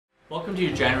Welcome to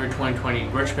your January 2020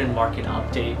 Richmond market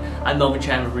update. I'm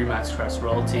Melvin with Crest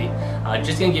Realty.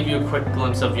 Just gonna give you a quick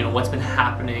glimpse of what's been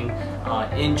happening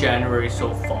in January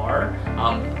so far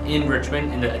in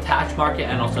Richmond, in the attached market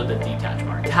and also the detached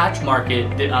market. Attached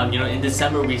market, in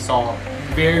December we saw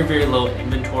very low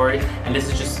inventory, and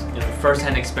this is just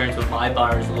first-hand experience with my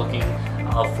buyers looking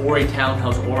for a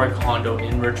townhouse or a condo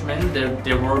in Richmond.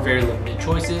 There were very limited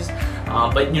choices.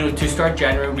 But to start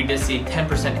January, we did see a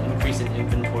 10% increase in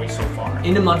inventory so far.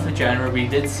 In the month of January, we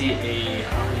did see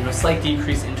a slight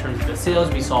decrease in terms of the sales.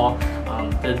 We saw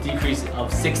the decrease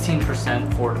of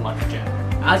 16% for the month of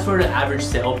January. As for the average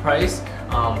sale price,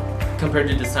 compared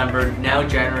to December, now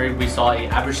January we saw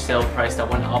an average sale price that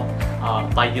went up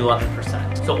by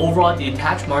 11%. So overall, the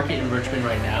attached market in Richmond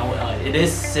right now, it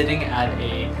is sitting at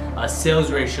a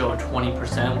sales ratio of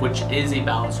 20%, which is a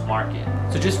balanced market.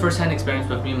 So just first-hand experience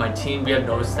with me and my team, we have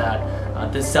noticed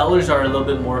that the sellers are a little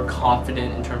bit more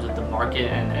confident in terms of the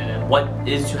market and what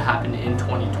is to happen in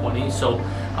 2020. So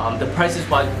the prices,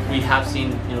 what we have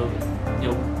seen,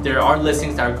 there are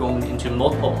listings that are going into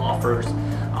multiple offers.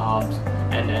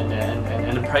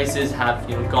 And the prices have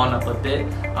gone up a bit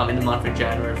in the month of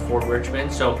January for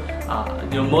Richmond. So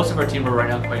most of our team are right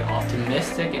now quite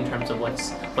optimistic in terms of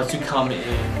what's to come in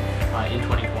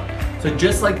 2020. So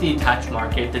just like the attached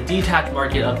market, the detached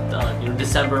market of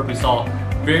December, we saw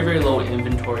very low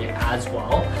inventory as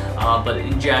well. But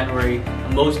in January,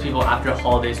 most people after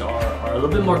holidays are a little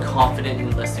bit more confident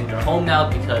in listing their home now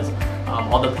because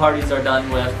all the parties are done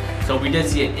with. So we did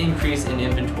see an increase in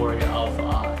inventory of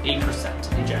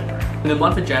 8% in January. In the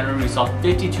month of January, we saw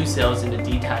 52 sales in the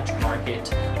detached market,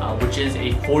 which is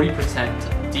a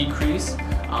 40% decrease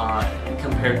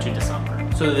compared to December.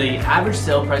 So the average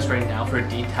sale price right now for a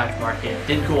detached market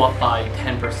did go up by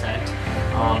 10%.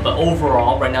 But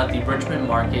overall, right now the Richmond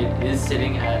market is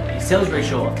sitting at a sales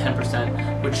ratio of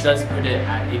 10%, which does put it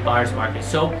at a buyer's market.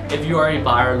 So if you are a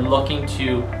buyer looking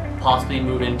to possibly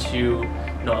move into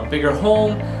a bigger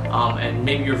home and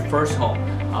maybe your first home,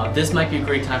 this might be a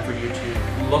great time for you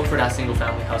to look for that single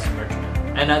family house in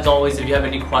Richmond. And as always, if you have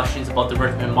any questions about the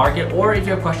Richmond market, or if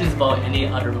you have questions about any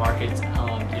other markets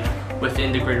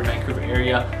within the greater Vancouver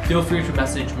area, feel free to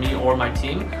message me or my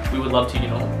team. We would love to,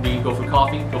 we can go for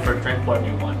coffee, go for a drink, whatever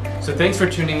you want. So thanks for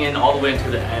tuning in all the way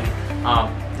until the end.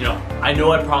 I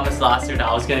know I promised last year that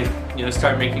I was gonna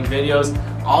start making videos.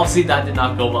 Obviously that did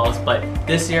not go well, but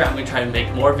this year I'm gonna try to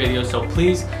make more videos. So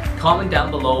please comment down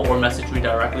below or message me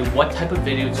directly what type of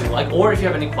videos you like, or if you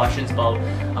have any questions about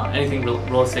anything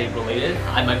real estate related,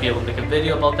 I might be able to make a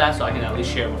video about that so I can at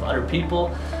least share it with other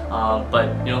people.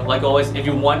 But like always, if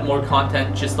you want more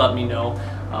content, just let me know.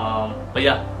 But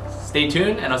yeah, stay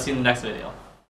tuned and I'll see you in the next video.